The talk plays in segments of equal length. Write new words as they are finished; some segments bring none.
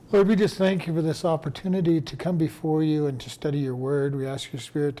Lord, we just thank you for this opportunity to come before you and to study your word. We ask your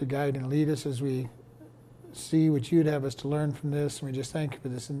Spirit to guide and lead us as we see what you'd have us to learn from this. And we just thank you for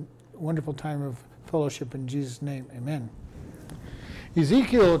this wonderful time of fellowship in Jesus' name. Amen.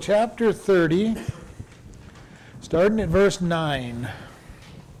 Ezekiel chapter 30, starting at verse 9.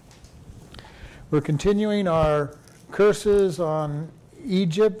 We're continuing our curses on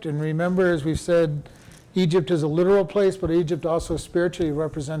Egypt. And remember, as we've said, Egypt is a literal place, but Egypt also spiritually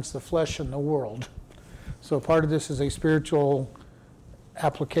represents the flesh and the world. So part of this is a spiritual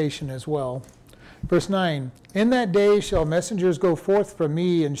application as well. Verse 9, in that day shall messengers go forth from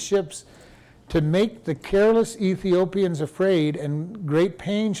me in ships to make the careless Ethiopians afraid, and great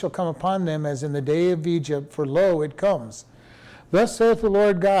pain shall come upon them as in the day of Egypt, for lo, it comes. Thus saith the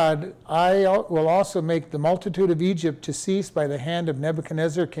Lord God, I will also make the multitude of Egypt to cease by the hand of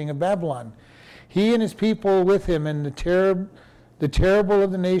Nebuchadnezzar king of Babylon. He and his people with him, and the terrible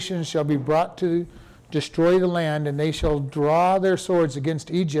of the nations shall be brought to destroy the land, and they shall draw their swords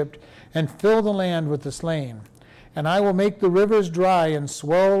against Egypt, and fill the land with the slain. And I will make the rivers dry, and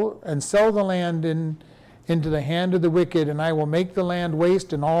swell, and sell the land into the hand of the wicked, and I will make the land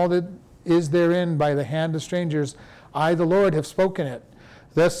waste, and all that is therein by the hand of strangers. I, the Lord, have spoken it.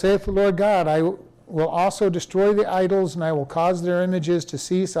 Thus saith the Lord God, I will also destroy the idols, and I will cause their images to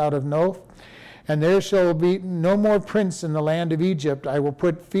cease out of Noph. And there shall be no more prince in the land of Egypt. I will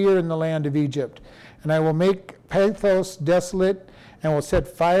put fear in the land of Egypt. And I will make Pathos desolate, and will set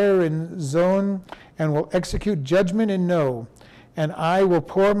fire in Zon, and will execute judgment in No. And I will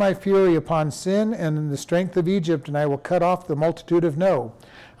pour my fury upon Sin and in the strength of Egypt, and I will cut off the multitude of No.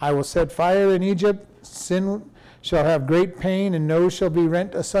 I will set fire in Egypt. Sin shall have great pain, and No shall be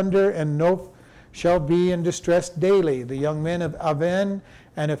rent asunder, and No shall be in distress daily. The young men of Aven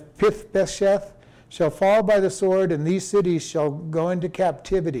and of Pith-besheth shall fall by the sword, and these cities shall go into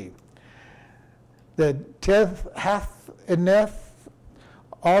captivity. The Teth-hath-eneth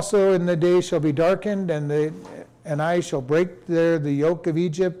also in the day shall be darkened, and I shall break there the yoke of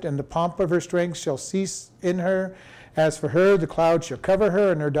Egypt, and the pomp of her strength shall cease in her. As for her, the cloud shall cover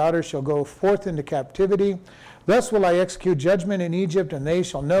her, and her daughters shall go forth into captivity. Thus will I execute judgment in Egypt, and they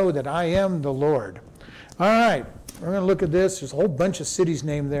shall know that I am the Lord. All right, we're going to look at this. There's a whole bunch of cities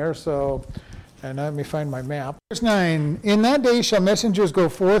named there, and let me find my map. Verse 9, in that day shall messengers go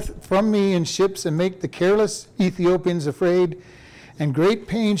forth from me in ships, and make the careless Ethiopians afraid, and great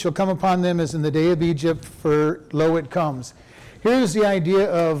pain shall come upon them as in the day of Egypt, for lo, it comes. Here's the idea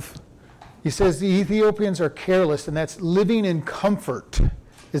of, he says the Ethiopians are careless, and that's living in comfort,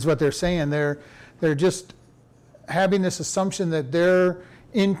 is what they're saying. They're just having this assumption that they're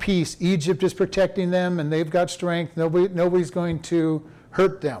in peace. Egypt is protecting them, and they've got strength. Nobody's going to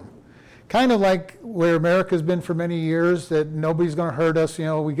hurt them. Kind of like where America's been for many years, that nobody's going to hurt us. You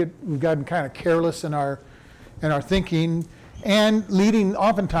know, we've gotten kind of careless in our thinking, and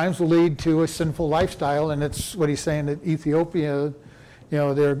oftentimes will lead to a sinful lifestyle. And it's what he's saying, that Ethiopia, you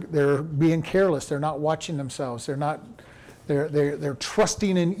know, they're being careless. They're not watching themselves. They're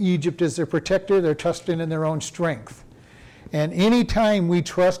trusting in Egypt as their protector. They're trusting in their own strength. And any time we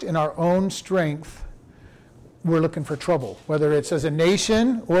trust in our own strength, we're looking for trouble, whether it's as a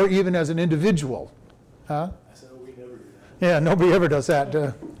nation or even as an individual. Huh? I said, we never do that. Yeah, nobody ever does that.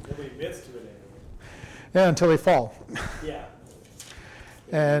 Nobody admits to it anyway. Yeah, until they fall. Yeah.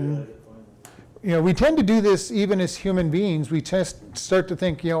 And you know, we tend to do this even as human beings. We just start to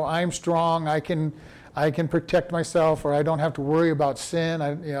think, you know, I'm strong. I can protect myself, or I don't have to worry about sin.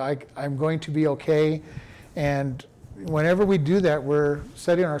 I'm going to be okay. And whenever we do that, we're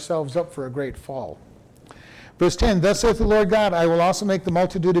setting ourselves up for a great fall. Verse 10, thus saith the Lord God, I will also make the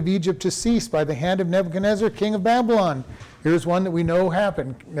multitude of Egypt to cease by the hand of Nebuchadnezzar, king of Babylon. Here's one that we know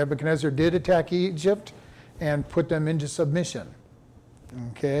happened. Nebuchadnezzar did attack Egypt and put them into submission.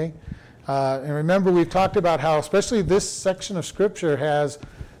 Okay? And remember, we've talked about how, especially this section of Scripture has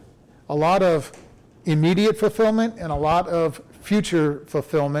a lot of immediate fulfillment and a lot of future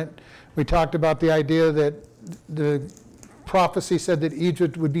fulfillment. We talked about the idea that the prophecy said that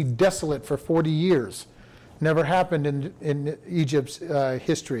Egypt would be desolate for 40 years. Never happened in Egypt's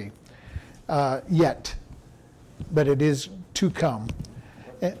history yet, but it is to come.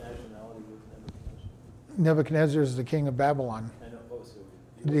 What nationality was Nebuchadnezzar is the king of Babylon. I know, so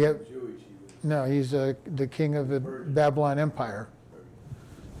he wasn't Jewish. No, he's the king of the Babylon Empire.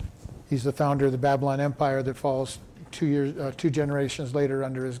 He's the founder of the Babylon Empire that falls 2 generations later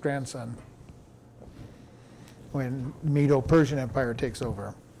under his grandson, when Medo-Persian Empire takes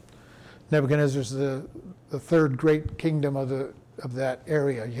over. Nebuchadnezzar is the third great kingdom of that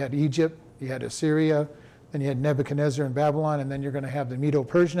area. You had Egypt, you had Assyria, then you had Nebuchadnezzar in Babylon, and then you're going to have the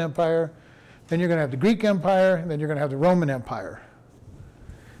Medo-Persian Empire, then you're going to have the Greek Empire, and then you're going to have the Roman Empire.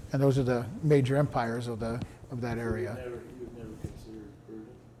 And those are the major empires of that area. You've never considered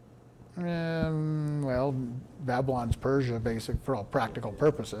Persia? Well, Babylon's Persia, basic for all practical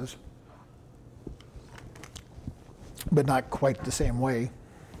purposes, but not quite the same way.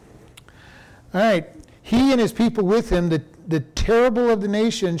 All right, he and his people with him, the terrible of the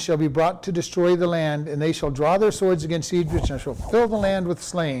nations shall be brought to destroy the land, and they shall draw their swords against Egypt, and shall fill the land with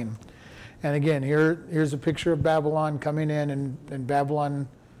slain. And again, here's a picture of Babylon coming in, and Babylon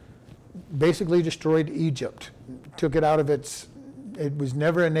basically destroyed Egypt, took it out of it was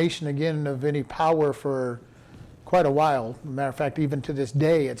never a nation again of any power for quite a while. As a matter of fact, even to this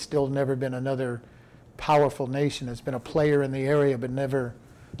day, it's still never been another powerful nation. It's been a player in the area, but never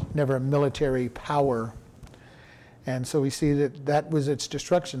a military power. And so we see that was its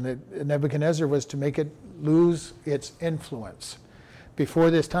destruction, that Nebuchadnezzar was to make it lose its influence. Before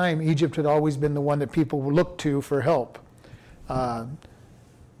this time, Egypt had always been the one that people looked to for help.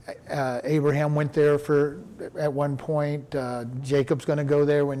 Abraham went there at one point. Jacob's going to go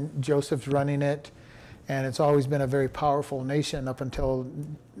there when Joseph's running it. And it's always been a very powerful nation up until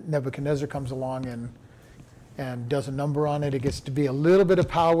Nebuchadnezzar comes along and does a number on it. It gets to be a little bit of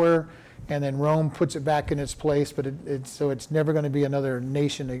power, and then Rome puts it back in its place, but it's never going to be another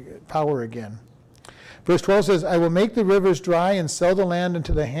nation power again. Verse 12 says, I will make the rivers dry and sell the land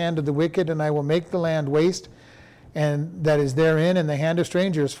into the hand of the wicked, and I will make the land waste, and that is therein in the hand of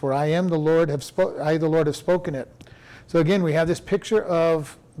strangers, for I the Lord have spoken it. So again, we have this picture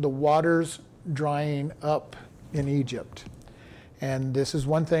of the waters drying up in Egypt. And this is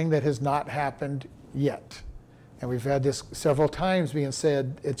one thing that has not happened yet. And we've had this several times being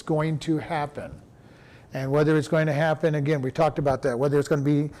said, it's going to happen. And whether it's going to happen, again, we talked about that, whether it's going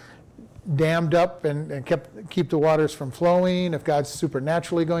to be dammed up and keep the waters from flowing, if God's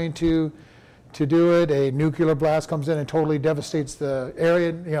supernaturally going to do it, a nuclear blast comes in and totally devastates the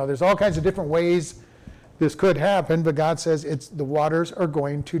area. There's all kinds of different ways this could happen, but God says the waters are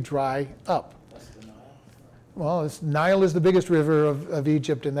going to dry up. That's the Nile? Well, Nile is the biggest river of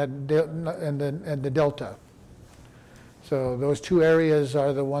Egypt and the delta. So those two areas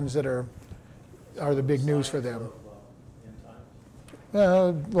are the ones that are the big news for them.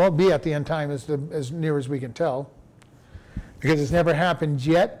 Well, be at the end time as near as we can tell, because it's never happened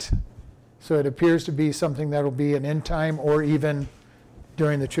yet. So it appears to be something that will be an end time or even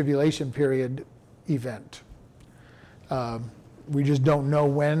during the tribulation period event. We just don't know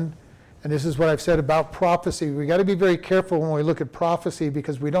when. And this is what I've said about prophecy. We got to be very careful when we look at prophecy,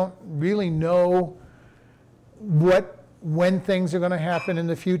 because we don't really know when things are going to happen in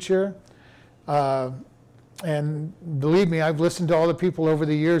the future. And believe me, I've listened to all the people over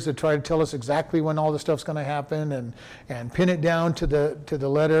the years that try to tell us exactly when all the stuff's going to happen and pin it down to the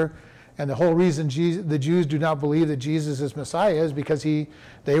letter. And the whole reason the Jews do not believe that Jesus is Messiah is because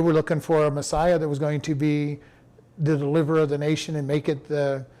they were looking for a Messiah that was going to be the deliverer of the nation and make it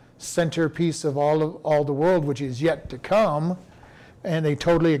the centerpiece of all the world, which is yet to come. And they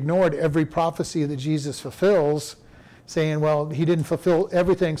totally ignored every prophecy that Jesus fulfills, saying, well, he didn't fulfill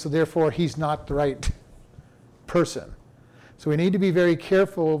everything, so therefore he's not the right person. So we need to be very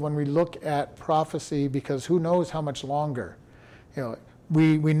careful when we look at prophecy, because who knows how much longer.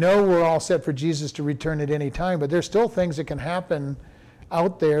 We know we're all set for Jesus to return at any time, but there's still things that can happen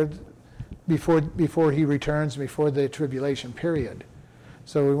out there before he returns, before the tribulation period.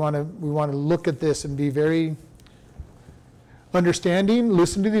 So we want to look at this and be very understanding.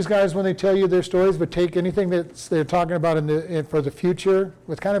 Listen to these guys when they tell you their stories, but take anything that they're talking about for the future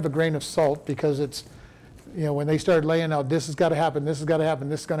with kind of a grain of salt, because it's, when they start laying out, this has got to happen, this has got to happen,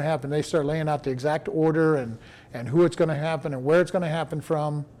 this is going to happen, they start laying out the exact order and who it's going to happen and where it's going to happen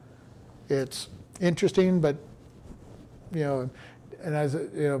from. It's interesting, but but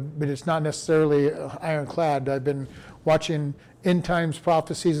it's not necessarily ironclad. I've been watching end times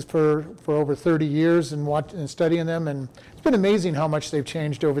prophecies for over 30 years and studying them, and it's been amazing how much they've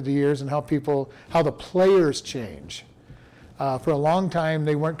changed over the years and how the players change. For a long time,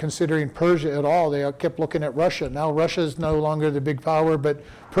 they weren't considering Persia at all. They kept looking at Russia. Now Russia is no longer the big power, but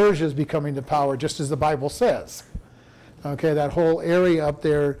Persia is becoming the power, just as the Bible says. Okay, that whole area up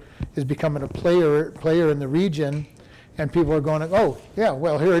there is becoming a player in the region, and people are going, oh, yeah,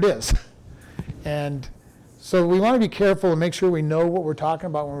 well, here it is. And so we want to be careful and make sure we know what we're talking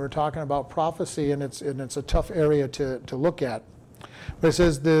about when we're talking about prophecy, and it's a tough area to look at. But it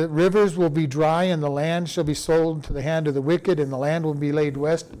says, the rivers will be dry, and the land shall be sold to the hand of the wicked, and the land will be laid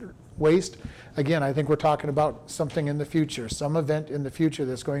waste. Again, I think we're talking about something in the future, some event in the future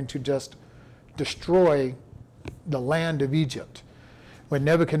that's going to just destroy the land of Egypt. When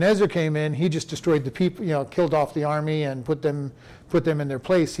Nebuchadnezzar came in, he just destroyed the people, killed off the army and put them in their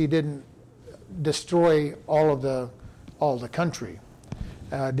place. He didn't destroy all the country.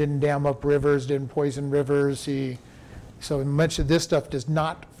 Didn't dam up rivers, didn't poison rivers. So much of this stuff does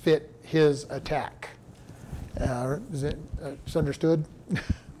not fit his attack. Is it understood?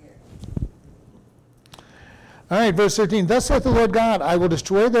 All right, verse 13. Thus saith the Lord God, I will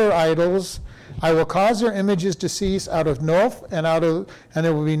destroy their idols. I will cause their images to cease out of Noph, and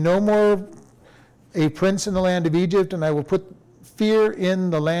there will be no more a prince in the land of Egypt, and I will put fear in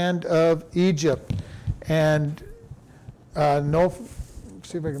the land of Egypt. And Noph,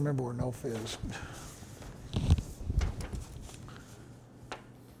 see if I can remember where Noph is.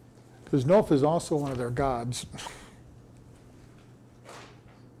 Because Noph is also one of their gods.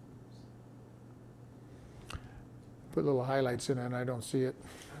 Put little highlights in it and I don't see it.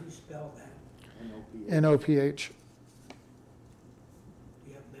 How do you spell that? N-O-P-H.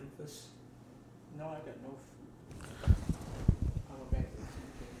 You have Memphis? No, I got no. I'm back to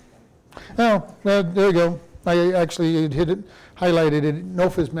Oh, well, there you go. I actually highlighted it.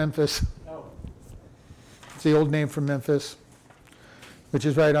 Noph is Memphis. Oh, It's the old name for Memphis, which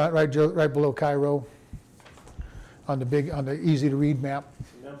is right below Cairo on the easy to read map.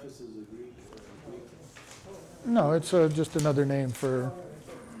 Memphis is a Greek. No, it's just another name for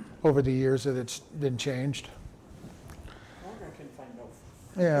over the years that it's been changed. I wonder I couldn't find no.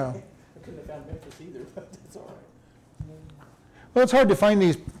 Yeah. I couldn't have found Memphis either, but that's all right. Well, it's hard to find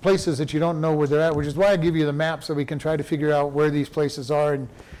these places that you don't know where they're at, which is why I give you the map so we can try to figure out where these places are and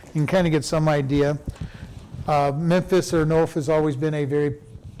you can kind of get some idea. Memphis or Noph has always been a very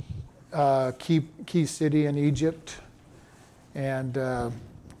key city in Egypt, and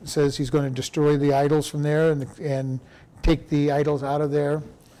says he's going to destroy the idols from there and take the idols out of there.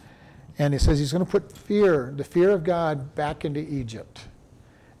 And he says he's going to put the fear of God back into Egypt.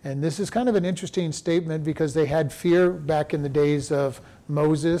 And this is kind of an interesting statement because they had fear back in the days of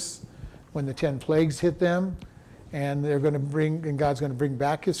Moses when the 10 plagues hit them, and God's going to bring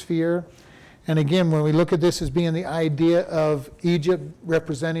back his fear. And again, when we look at this as being the idea of Egypt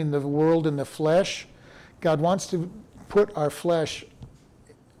representing the world in the flesh, God wants to put our flesh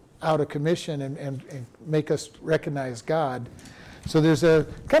out of commission and make us recognize God. So there's a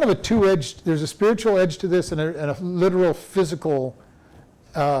kind of there's a spiritual edge to this and a literal physical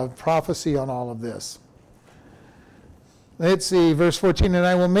prophecy on all of this. Let's see, verse 14, and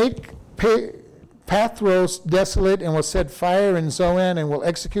I will make Pathros desolate and will set fire in Zoan and will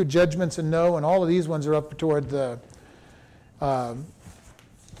execute judgments in No, and all of these ones are up toward the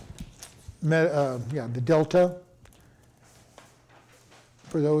delta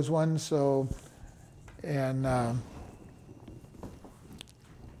for those ones. So, and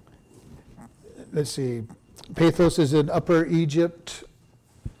let's see, Pathos is in Upper Egypt,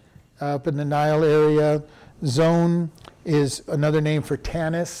 up in the Nile area. Zone is another name for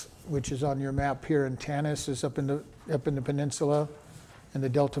Tanis, which is on your map here, and Tanis is up in the peninsula, in the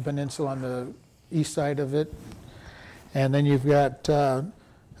Delta Peninsula on the east side of it. And then you've got,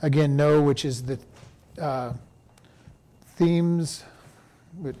 again, No, which is the Themes,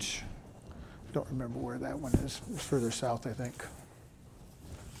 which I don't remember where that one is. It's further south, I think.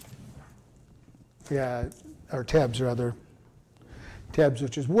 Yeah, or Tebs, rather. Tebs,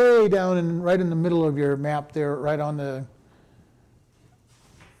 which is way down right in the middle of your map there, right on the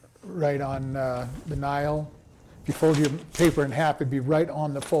Nile. If you fold your paper in half, it'd be right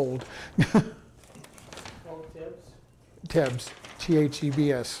on the fold. Oh, Tibbs? Tebs,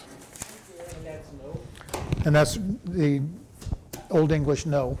 T-H-E-B-S. And that's no? And that's the Old English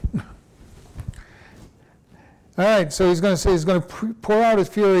no. All right, so he's going to say he's going to pour out his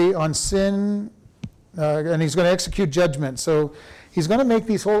fury on sin, and he's going to execute judgment. So he's going to make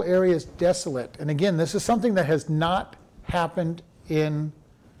these whole areas desolate. And again, this is something that has not happened in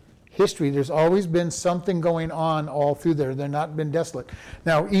history. There's always been something going on all through there. They've not been desolate.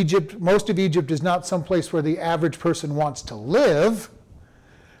 Now, most of Egypt is not someplace where the average person wants to live,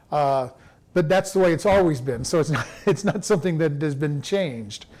 but that's the way it's always been. So it's not something that has been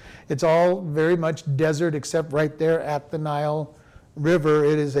changed. It's all very much desert, except right there at the Nile River,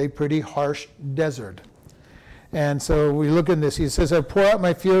 it is a pretty harsh desert. And so we look at this. He says, I pour out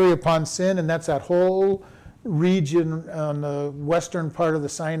my fury upon sin, and that's that whole region on the western part of the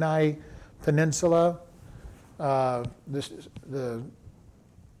Sinai Peninsula, the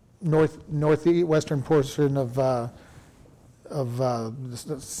northwestern portion of the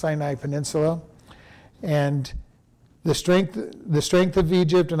Sinai Peninsula, and the strength of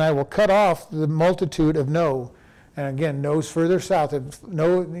Egypt, and I will cut off the multitude of No. And again, No's further south.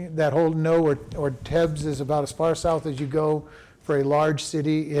 That whole No or Tebes is about as far south as you go for a large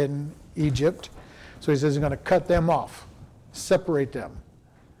city in Egypt. So he says he's going to cut them off, separate them.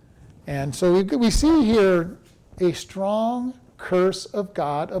 And so we see here a strong curse of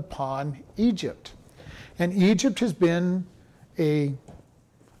God upon Egypt. And Egypt has been a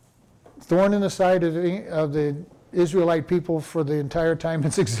thorn in the side of the Israelite people for the entire time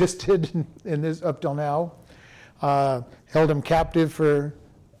it's existed in this up till now. Held them captive for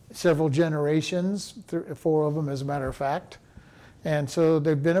several generations, 4 of them as a matter of fact. And so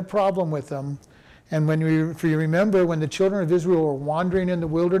there's been a problem with them. And if you remember, when the children of Israel were wandering in the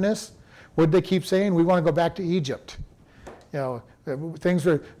wilderness, what did they keep saying? We want to go back to Egypt.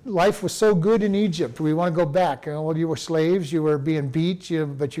 Life was so good in Egypt. We want to go back. Well, you were slaves. You were being beat.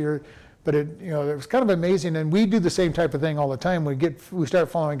 But it was kind of amazing. And we do the same type of thing all the time. We start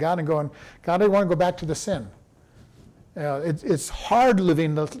following God and going, God, I want to go back to the sin. It's hard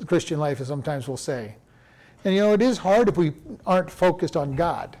living the Christian life, as sometimes we'll say. And it is hard if we aren't focused on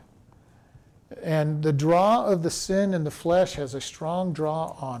God. And the draw of the sin and the flesh has a strong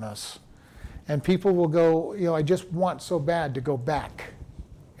draw on us. And people will go, I just want so bad to go back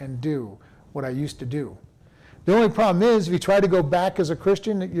and do what I used to do. The only problem is, if you try to go back as a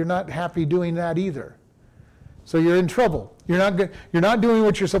Christian, you're not happy doing that either. So you're in trouble. You're not doing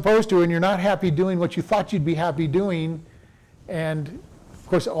what you're supposed to, and you're not happy doing what you thought you'd be happy doing. And of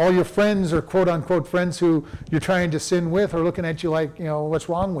course, all your friends or quote unquote friends who you're trying to sin with are looking at you like, what's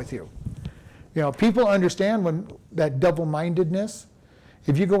wrong with you? People understand when that double-mindedness.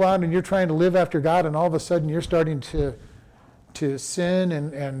 If you go out and you're trying to live after God, and all of a sudden you're starting to sin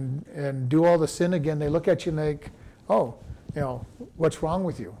and do all the sin again, they look at you and like, what's wrong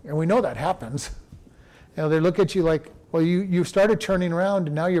with you? And we know that happens. They look at you like, well, you started turning around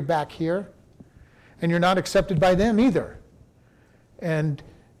and now you're back here, and you're not accepted by them either. And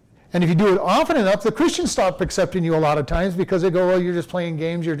if you do it often enough, the Christians stop accepting you a lot of times because they go, well, you're just playing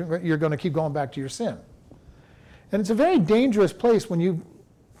games, you're going to keep going back to your sin. And it's a very dangerous place when you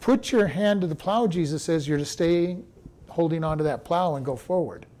put your hand to the plow. Jesus says you're to stay holding onto that plow and go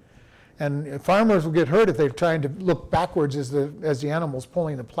forward. And farmers will get hurt if they're trying to look backwards as the animal's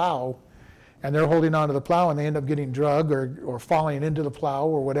pulling the plow, and they're holding onto the plow and they end up getting drugged or falling into the plow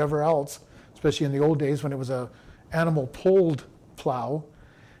or whatever else, especially in the old days when it was a animal pulled plow.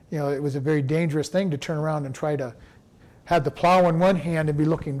 It was a very dangerous thing to turn around and try to have the plow in one hand and be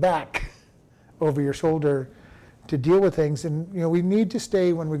looking back over your shoulder to deal with things. And we need to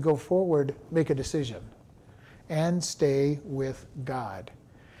stay, when we go forward, make a decision and stay with God.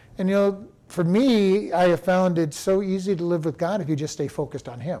 And for me, I have found it so easy to live with God if you just stay focused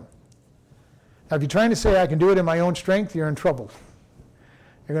on Him. Now, if you're trying to say I can do it in my own strength, you're in trouble.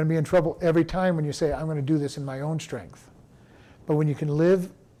 You're going to be in trouble every time when you say I'm going to do this in my own strength. But when you can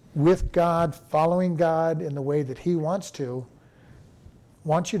live with God, following God in the way that He wants you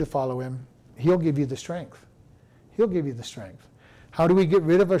to follow Him, He'll give you the strength. He'll give you the strength. How do we get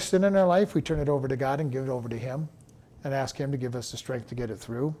rid of our sin in our life? We turn it over to God and give it over to Him and ask Him to give us the strength to get it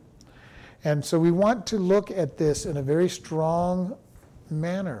through. And so we want to look at this in a very strong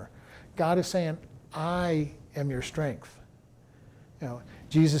manner. God is saying, I am your strength.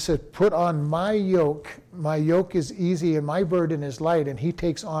 Jesus said, put on my yoke. My yoke is easy and my burden is light. And He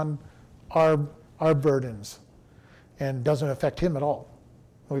takes on our burdens and doesn't affect Him at all.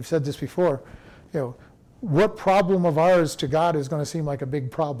 We've said this before. What problem of ours to God is going to seem like a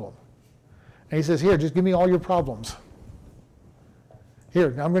big problem? And He says, here, just give me all your problems. Here,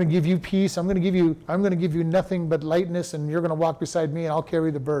 I'm going to give you peace. I'm going to give you nothing but lightness, and you're going to walk beside me and I'll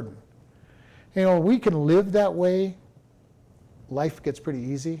carry the burden. We can live that way. Life gets pretty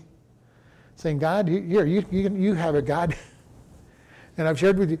easy. Saying, God, here, you have it, God. And I've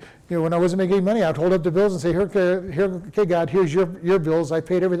shared with you, when I wasn't making money, I'd hold up the bills and say, okay, God, here's your bills. I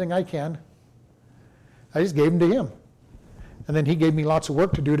paid everything I can. I just gave them to Him. And then He gave me lots of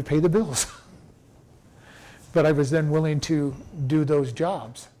work to do to pay the bills. But I was then willing to do those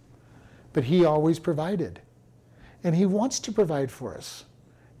jobs. But He always provided. And He wants to provide for us.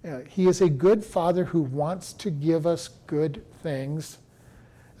 He is a good Father who wants to give us good things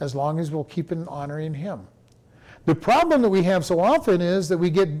as long as we'll keep on honoring Him. The problem that we have so often is that we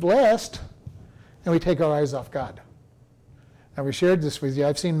get blessed and we take our eyes off God. And we shared this with you.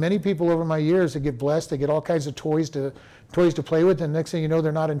 I've seen many people over my years that get blessed. They get all kinds of toys to play with, and next thing you know,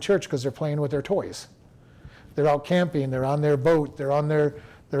 they're not in church because they're playing with their toys. They're out camping. They're on their boat. They're on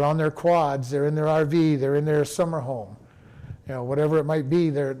their quads. They're in their RV. They're in their summer home. Whatever it might be,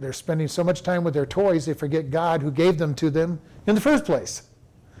 they're spending so much time with their toys they forget God who gave them to them in the first place.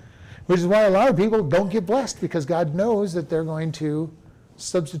 which is why a lot of people don't get blessed, because God knows that they're going to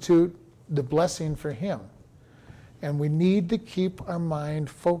substitute the blessing for him. And we need to keep our mind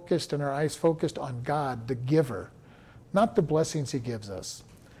focused and our eyes focused on God, the giver, not the blessings he gives us.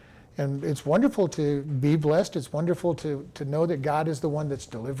 And it's wonderful to be blessed. It's wonderful to know that God is the one that's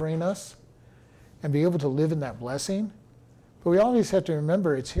delivering us and be able to live in that blessing. But we always have to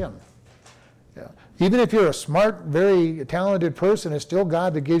remember it's him. Yeah. Even if you're a smart, very talented person, it's still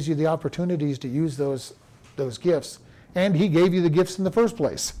God that gives you the opportunities to use those gifts. And he gave you the gifts in the first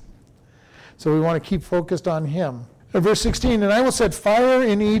place. So we want to keep focused on him. Verse 16, and I will set fire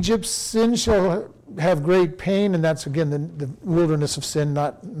in Egypt, sin shall have great pain, and that's again the wilderness of sin,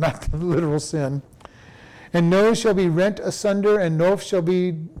 not the literal sin. And nose shall be rent asunder, and north shall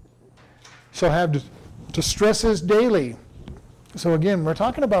have distresses daily. So again, we're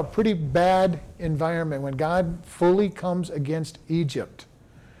talking about pretty bad environment. When God fully comes against Egypt,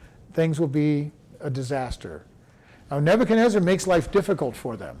 things will be a disaster. Now Nebuchadnezzar makes life difficult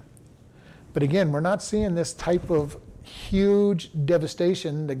for them. But again, we're not seeing this type of huge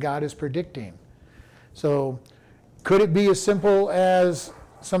devastation that God is predicting. So could it be as simple as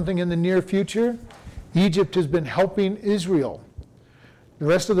something in the near future? Egypt has been helping Israel. The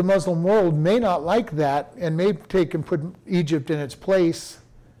rest of the Muslim world may not like that and may take and put Egypt in its place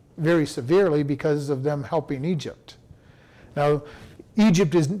very severely because of them helping Egypt. Now,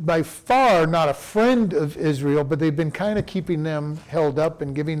 Egypt is by far not a friend of Israel, but they've been kind of keeping them held up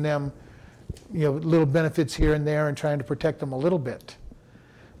and giving them little benefits here and there and trying to protect them a little bit.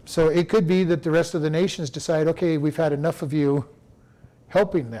 So it could be that the rest of the nations decide, okay, we've had enough of you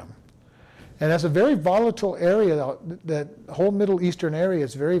helping them. And that's a very volatile area. That whole Middle Eastern area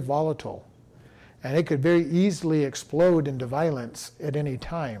is very volatile. And it could very easily explode into violence at any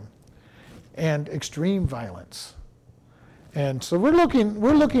time, and extreme violence. And so we're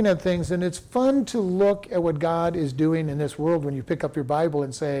looking at things, and it's fun to look at what God is doing in this world when you pick up your Bible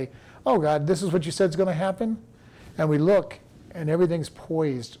and say, oh God, this is what you said is going to happen? And we look, and everything's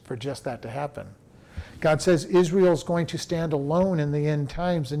poised for just that to happen. God says Israel's going to stand alone in the end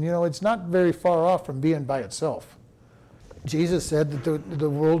times, and it's not very far off from being by itself. Jesus said that the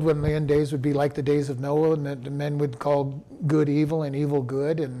world in the end days would be like the days of Noah, and that the men would call good evil and evil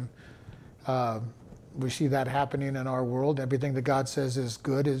good, and we see that happening in our world. Everything that God says is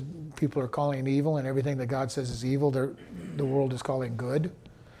good is people are calling evil, and everything that God says is evil, the world is calling good.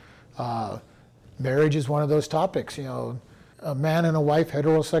 Marriage is one of those topics. A man and a wife,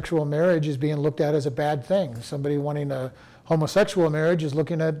 heterosexual marriage, is being looked at as a bad thing. Somebody wanting a homosexual marriage is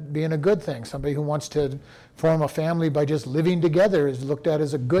looking at being a good thing. Somebody who wants to form a family by just living together is looked at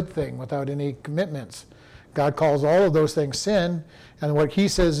as a good thing without any commitments. God calls all of those things sin, and what he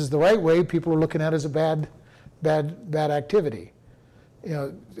says is the right way, people are looking at as a bad activity.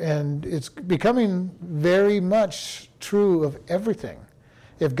 And it's becoming very much true of everything.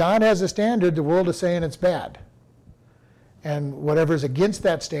 If God has a standard, the world is saying it's bad. And whatever's against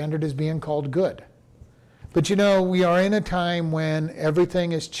that standard is being called good. But we are in a time when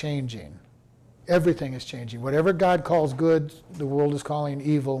everything is changing. Everything is changing. Whatever God calls good, the world is calling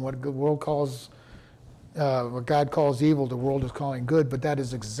evil. And what God calls evil, the world is calling good. But that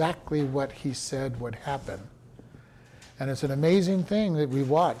is exactly what he said would happen. And it's an amazing thing that we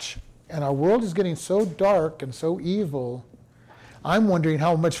watch. And our world is getting so dark and so evil. I'm wondering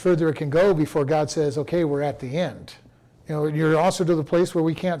how much further it can go before God says, okay, we're at the end. You're also to the place where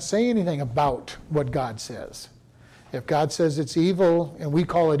we can't say anything about what God says. If God says it's evil and we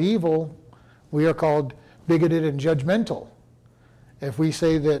call it evil, we are called bigoted and judgmental. If we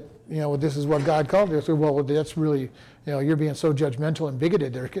say that, this is what God called it, well, that's really, you're being so judgmental and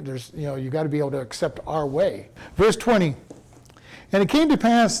bigoted. There's you got to be able to accept our way. Verse 20. And it came to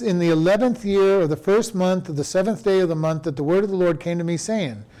pass in the 11th year of the first month of the 7th day of the month that the word of the Lord came to me,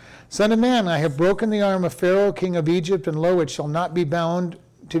 saying, Son of man, I have broken the arm of Pharaoh, king of Egypt, and lo, it shall not be bound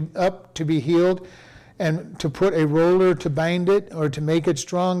up to be healed, and to put a roller to bind it, or to make it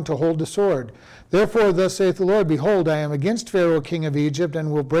strong to hold the sword. Therefore, thus saith the Lord, Behold, I am against Pharaoh, king of Egypt,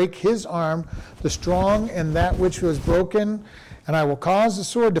 and will break his arm, the strong, and that which was broken, and I will cause the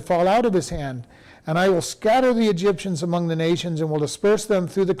sword to fall out of his hand. And I will scatter the Egyptians among the nations, and will disperse them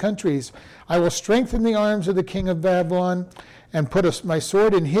through the countries. I will strengthen the arms of the king of Babylon, and put my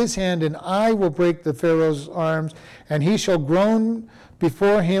sword in his hand, and I will break the Pharaoh's arms, and he shall groan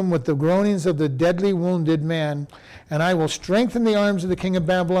before him with the groanings of the deadly wounded man. And I will strengthen the arms of the king of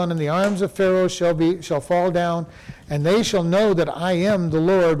Babylon, and the arms of Pharaoh shall fall down, and they shall know that I am the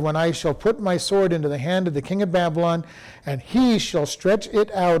Lord, when I shall put my sword into the hand of the king of Babylon, and he shall stretch it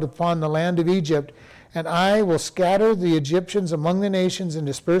out upon the land of Egypt, And I will scatter the Egyptians among the nations and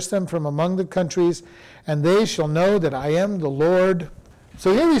disperse them from among the countries, and they shall know that I am the Lord.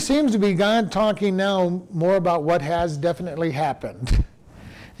 So here he seems to be God talking now more about what has definitely happened.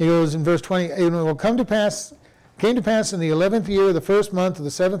 He goes in verse 20, and it will came to pass in the 11th year of the first month of the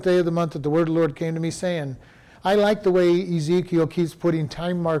 7th day of the month that the word of the Lord came to me, saying, I like the way Ezekiel keeps putting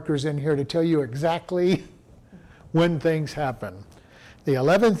time markers in here to tell you exactly when things happen. The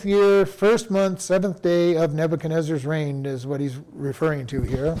 11th year, first month, 7th day of Nebuchadnezzar's reign is what he's referring to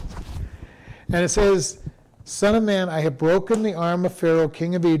here. And it says, Son of man, I have broken the arm of Pharaoh,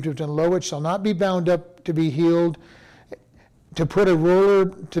 king of Egypt, and lo, it shall not be bound up to be healed, to put a roller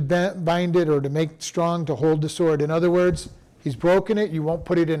to bind it, or to make strong to hold the sword. In other words, he's broken it, you won't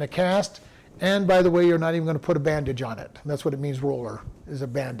put it in a cast, and by the way, you're not even going to put a bandage on it. That's what it means, roller, is a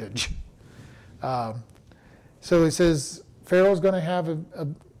bandage. So it says, Pharaoh's going to have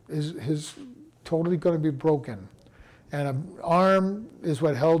his totally going to be broken. And an arm is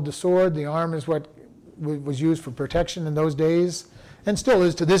what held the sword. The arm is what was used for protection in those days, and still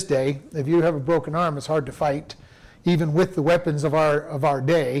is to this day. If you have a broken arm, it's hard to fight, even with the weapons of our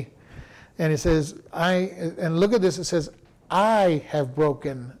day. And it says, and look at this, it says, I have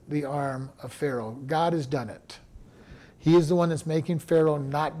broken the arm of Pharaoh. God has done it. He is the one that's making Pharaoh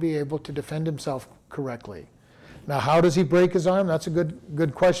not be able to defend himself correctly. Now, how does he break his arm? That's a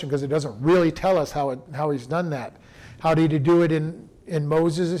good question, because it doesn't really tell us how he's done that. How did he do it in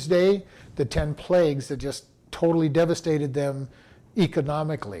Moses' day? The 10 plagues that just totally devastated them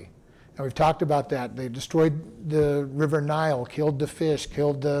economically. And we've talked about that. They destroyed the river Nile, killed the fish,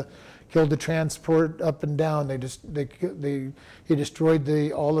 killed the transport up and down. He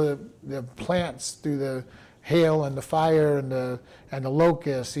destroyed all the plants through the hail and the fire and the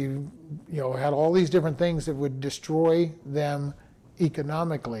locusts. He had all these different things that would destroy them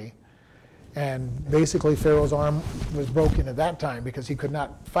economically. And basically Pharaoh's arm was broken at that time because he could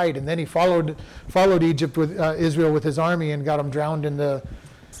not fight. And then he followed Egypt with Israel with his army and got them drowned in the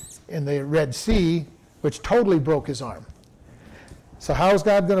Red Sea, which totally broke his arm. So how is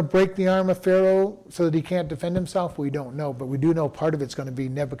God going to break the arm of Pharaoh so that he can't defend himself? We don't know, but we do know part of it's going to be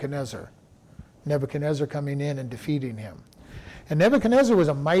Nebuchadnezzar. Nebuchadnezzar coming in and defeating him. And Nebuchadnezzar was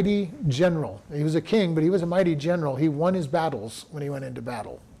a mighty general. He was a king, but he was a mighty general. He won his battles when he went into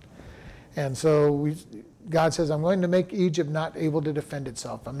battle. And so God says, I'm going to make Egypt not able to defend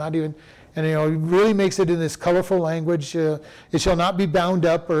itself. I'm not even, and he really makes it in this colorful language. It shall not be bound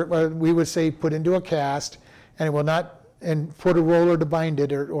up, or we would say put into a cast, and it will not, and put a roller to bind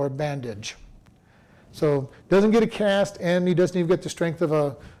it, or a bandage. So doesn't get a cast, and he doesn't even get the strength of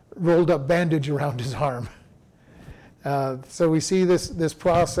a rolled up bandage around his arm. So we see this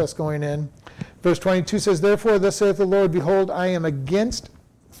process going in. Verse 22 says, Therefore thus saith the Lord, Behold, I am against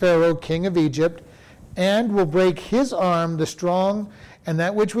Pharaoh, king of Egypt, and will break his arm, the strong, and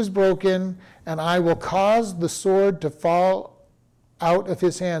that which was broken, and I will cause the sword to fall out of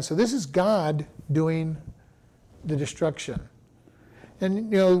his hand. So this is God doing the destruction.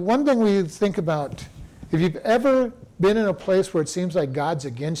 And one thing we think about, if you've ever been in a place where it seems like God's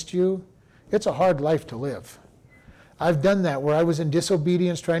against you, it's a hard life to live. I've done that, where I was in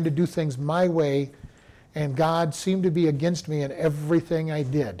disobedience, trying to do things my way, and God seemed to be against me in everything I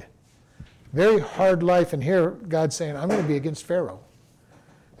did. Very hard life, and here God's saying, I'm going to be against Pharaoh.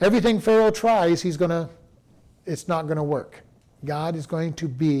 Everything Pharaoh tries, it's not going to work. God is going to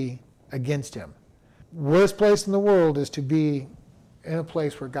be against him. Worst place in the world is to be in a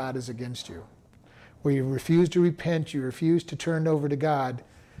place where God is against you, where you refuse to repent, you refuse to turn over to God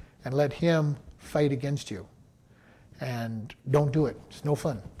and let him fight against you. And don't do it. It's no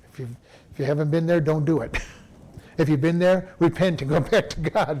fun. If you haven't been there, don't do it. If you've been there, repent and go back to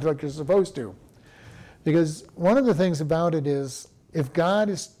God like you're supposed to. Because one of the things about it is, if God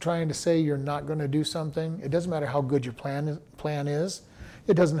is trying to say you're not going to do something, it doesn't matter how good your plan is.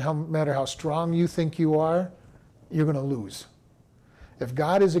 It doesn't matter how strong you think you are, you're going to lose. If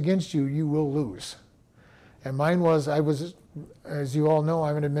God is against you, you will lose. And mine was, as you all know,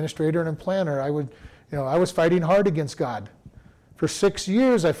 I'm an administrator and a planner. I was fighting hard against God. For 6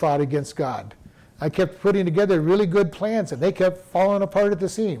 years I fought against God. I kept putting together really good plans, and they kept falling apart at the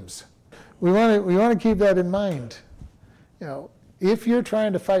seams. We want to keep that in mind. If you're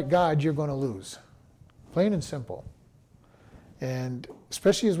trying to fight God, you're going to lose. Plain and simple. And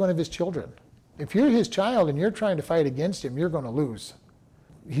especially as one of his children. If you're his child and you're trying to fight against him, you're going to lose.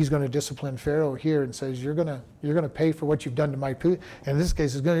 He's going to discipline Pharaoh here and says, you're going to pay for what you've done to my people. In this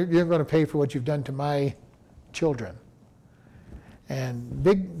case, you're going to pay for what you've done to my children. And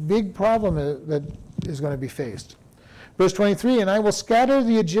big problem that is going to be faced. Verse 23, and I will scatter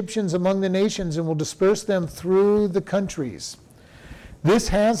the Egyptians among the nations and will disperse them through the countries. This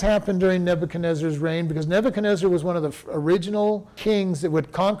has happened during Nebuchadnezzar's reign because Nebuchadnezzar was one of the original kings that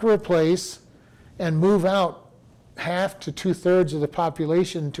would conquer a place and move out half to 2/3 of the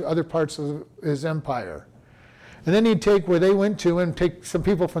population to other parts of his empire. And then he'd take where they went to and take some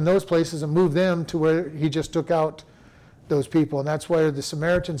people from those places and move them to where he just took out those people. And that's where the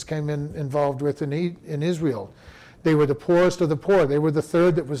Samaritans came involved with in Israel. They were the poorest of the poor. They were the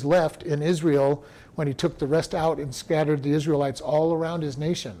third that was left in Israel when he took the rest out and scattered the Israelites all around his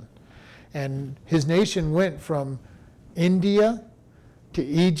nation. And his nation went from India to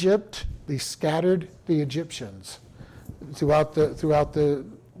Egypt. They scattered the Egyptians throughout the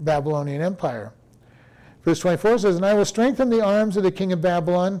Babylonian Empire. Verse 24 says, and I will strengthen the arms of the king of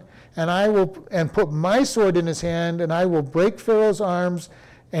Babylon, and put my sword in his hand, and I will break Pharaoh's arms,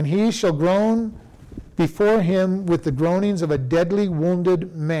 and he shall groan before him with the groanings of a deadly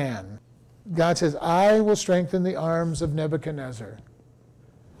wounded man. God says, I will strengthen the arms of Nebuchadnezzar.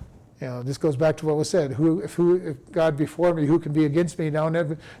 This goes back to what was said. If God before me, who can be against me? Now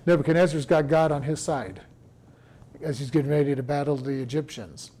Nebuchadnezzar's got God on his side as he's getting ready to battle the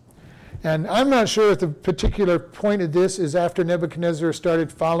Egyptians. And I'm not sure if the particular point of this is after Nebuchadnezzar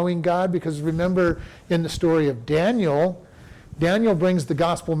started following God, because remember in the story of Daniel brings the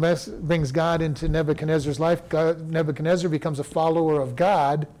gospel brings God into Nebuchadnezzar's life. Nebuchadnezzar becomes a follower of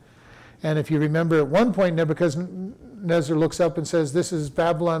God. And if you remember, at one point Nebuchadnezzar looks up and says, this is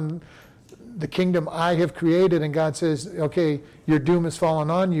Babylon, the kingdom I have created. And God says, okay, your doom has fallen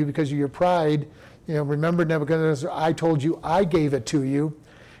on you because of your pride. Remember, Nebuchadnezzar, I told you I gave it to you.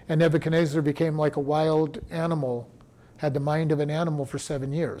 And Nebuchadnezzar became like a wild animal, had the mind of an animal for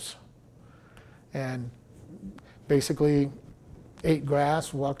 7 years. And basically ate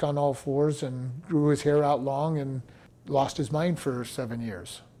grass, walked on all fours, and grew his hair out long and lost his mind for 7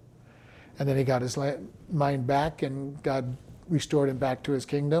 years. And then he got his mind back, and God restored him back to his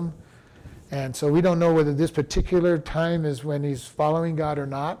kingdom. And so we don't know whether this particular time is when he's following God or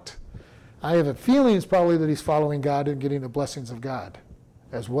not. I have a feeling it's probably that he's following God and getting the blessings of God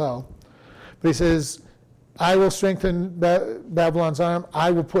as well. But he says, I will strengthen Babylon's arm. I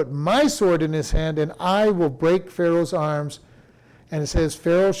will put my sword in his hand, and I will break Pharaoh's arms. And it says,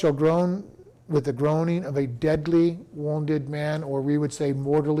 Pharaoh shall groan with the groaning of a deadly wounded man, or we would say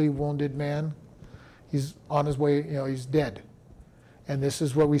mortally wounded man. He's on his way, he's dead. And this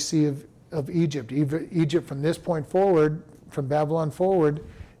is what we see of Egypt. Egypt from this point forward, from Babylon forward,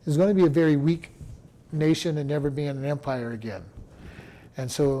 is going to be a very weak nation and never being an empire again. And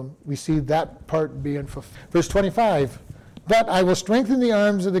so we see that part being fulfilled. Verse 25, but I will strengthen the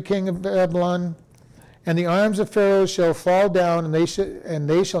arms of the king of Babylon, and the arms of Pharaoh shall fall down, and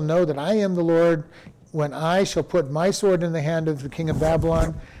they shall know that I am the Lord, when I shall put my sword in the hand of the king of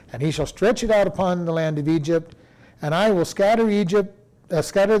Babylon, and he shall stretch it out upon the land of Egypt, and I will scatter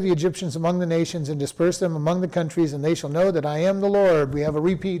the Egyptians among the nations and disperse them among the countries, and they shall know that I am the Lord. We have a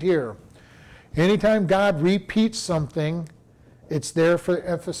repeat here. Anytime God repeats something, it's there for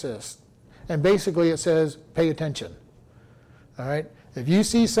emphasis. And basically it says, pay attention. All right? If you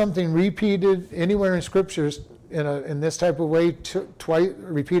see something repeated anywhere in scriptures in this type of way,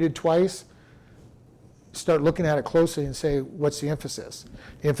 repeated twice, start looking at it closely and say, what's the emphasis?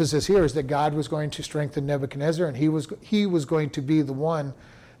 The emphasis here is that God was going to strengthen Nebuchadnezzar, and he was going to be the one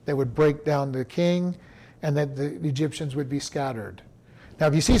that would break down the king, and that the Egyptians would be scattered. Now,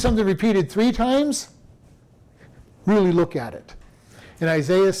 if you see something repeated 3 times, really look at it. In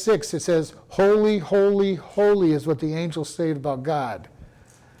Isaiah 6, it says, holy, holy, holy is what the angels say about God.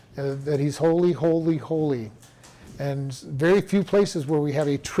 That he's holy, holy, holy. And very few places where we have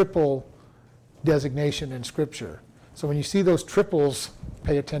a triple designation in Scripture. So when you see those triples,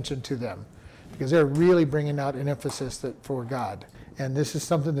 pay attention to them, because they're really bringing out an emphasis for God. And this is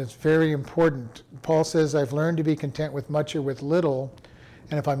something that's very important. Paul says, I've learned to be content with much or with little,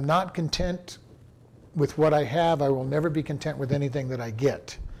 and if I'm not content with what I have, I will never be content with anything that I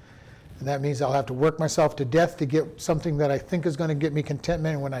get. And that means I'll have to work myself to death to get something that I think is going to get me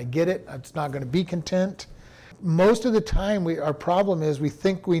contentment, and when I get it, it's not going to be content. Most of the time, our problem is we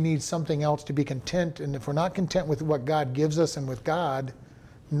think we need something else to be content, and if we're not content with what God gives us and with God,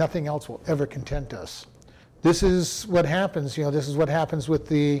 nothing else will ever content us. This is what happens. This is what happens with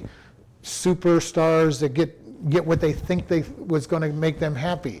the superstars that get what they think was going to make them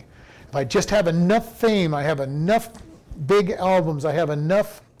happy. If I just have enough fame, I have enough big albums, I have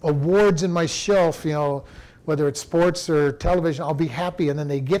enough awards in my shelf, whether it's sports or television, I'll be happy. And then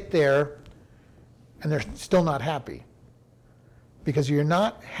they get there, and they're still not happy. Because you're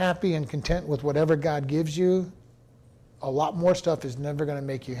not happy and content with whatever God gives you, a lot more stuff is never going to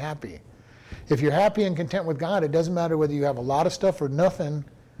make you happy. If you're happy and content with God, it doesn't matter whether you have a lot of stuff or nothing.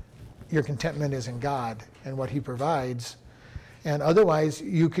 Your contentment is in God and what he provides. And otherwise,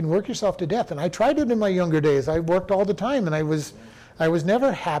 you can work yourself to death. And I tried it in my younger days. I worked all the time, and I was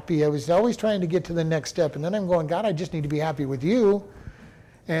never happy. I was always trying to get to the next step. And then I'm going, God, I just need to be happy with you.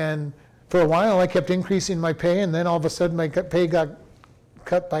 And for a while, I kept increasing my pay, and then all of a sudden, my pay got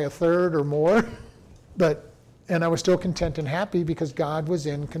cut by a third or more. And I was still content and happy because God was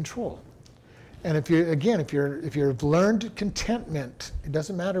in control. And if you've learned contentment, it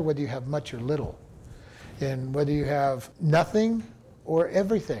doesn't matter whether you have much or little, and whether you have nothing or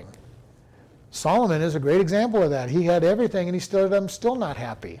everything. Solomon is a great example of that. He had everything, and I'm still not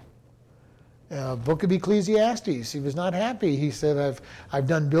happy. Book of Ecclesiastes, he was not happy. He said, I've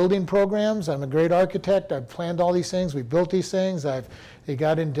done building programs. I'm a great architect. I've planned all these things. We built these things. He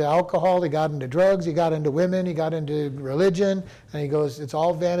got into alcohol. He got into drugs. He got into women. He got into religion. And he goes, it's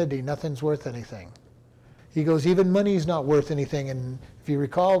all vanity. Nothing's worth anything. He goes, even money's not worth anything. And if you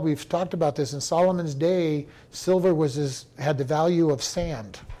recall, we've talked about this. In Solomon's day, silver had the value of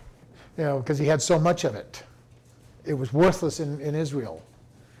sand, because he had so much of it. It was worthless in Israel.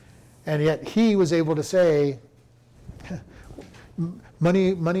 And yet he was able to say,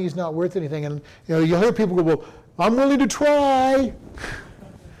 money is not worth anything. And you'll hear people go, well, I'm willing to try.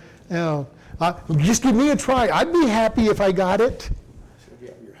 Just give me a try. I'd be happy if I got it. So if you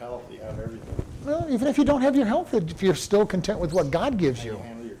have your health, you have everything. Well, even if you don't have your health, if you're still content with what God gives you. And you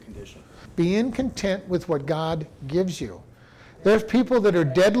handle your condition. Being content with what God gives you. There's people that are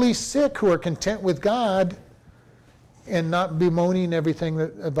deadly sick who are content with God and not bemoaning everything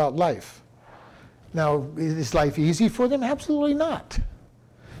about life. Now, is life easy for them? Absolutely not.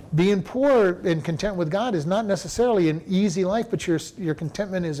 Being poor and content with God is not necessarily an easy life, but your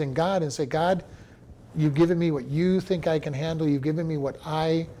contentment is in God, and say, God, you've given me what you think I can handle. You've given me what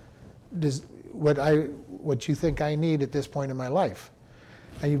you think I need at this point in my life.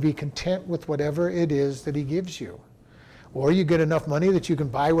 And you be content with whatever it is that he gives you. Or you get enough money that you can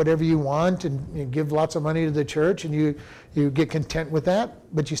buy whatever you want, and you give lots of money to the church, and you get content with that,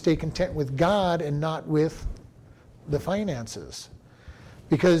 but you stay content with God and not with the finances.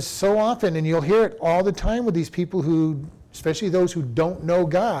 Because so often, and you'll hear it all the time with these people who, especially those who don't know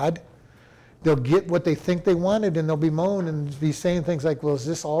God, they'll get what they think they wanted, and they'll bemoan and be saying things like, well, is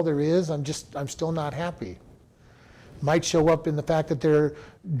this all there is? I'm still not happy. Might show up in the fact that they're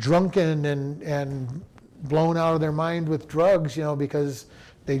drunken and blown out of their mind with drugs, because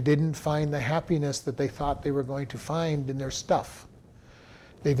they didn't find the happiness that they thought they were going to find in their stuff.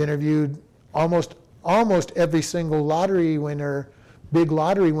 They've interviewed almost every single big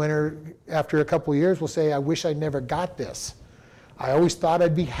lottery winner, after a couple of years will say, I wish I never got this. I always thought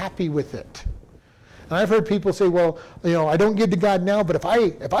I'd be happy with it. And I've heard people say, well, I don't give to God now, but if I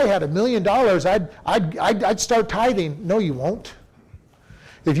had $1 million, I'd start tithing. No, you won't.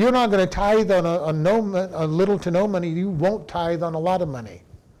 If you're not going to tithe on a little to no money, you won't tithe on a lot of money.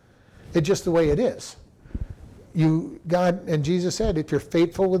 It's just the way it is. God and Jesus said, if you're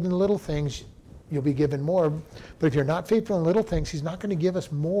faithful within little things, you'll be given more. But if you're not faithful in little things, he's not going to give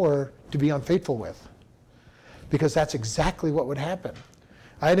us more to be unfaithful with. Because that's exactly what would happen.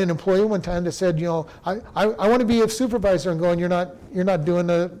 I had an employee one time that said, I want to be a supervisor, and going, you're not doing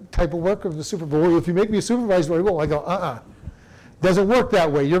the type of work of the supervisor. Well, if you make me a supervisor, I will. I go, Doesn't work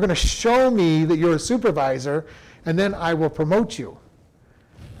that way. You're going to show me that you're a supervisor, and then I will promote you.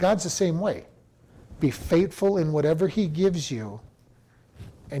 God's the same way. Be faithful in whatever he gives you,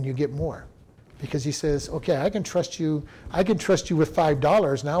 and you get more. Because he says, okay, I can trust you with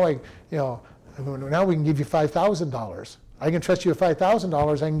 $5. Now we can give you $5,000. I can trust you with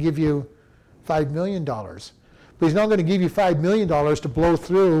 $5,000. I can give you $5 million. But he's not going to give you $5 million to blow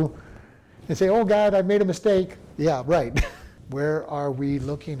through and say, oh God, I made a mistake. Yeah, right. Where are we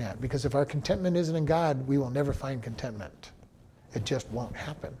looking at? Because if our contentment isn't in God, we will never find contentment. It just won't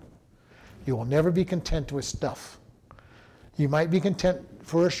happen. You will never be content with stuff. You might be content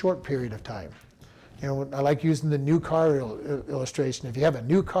for a short period of time. I like using the new car illustration. If you have a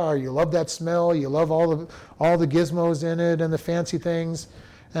new car, you love that smell, you love all the gizmos in it and the fancy things.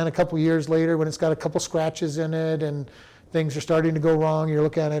 And a couple years later, when it's got a couple scratches in it and things are starting to go wrong, you're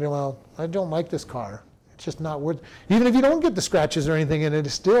looking at it and, well, I don't like this car. It's just not worth. Even if you don't get the scratches or anything in it, it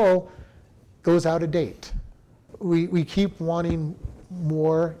still goes out of date. We keep wanting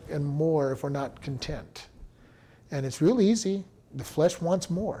more and more if we're not content. And it's real easy. The flesh wants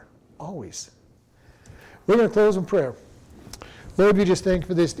more, always. We're going to close in prayer. Lord, we just thank you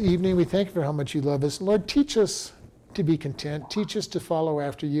for this evening. We thank you for how much you love us. Lord, teach us to be content. Teach us to follow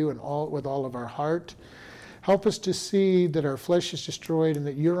after you with all of our heart. Help us to see that our flesh is destroyed and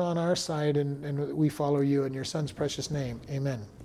that you're on our side and that we follow you in your Son's precious name. Amen.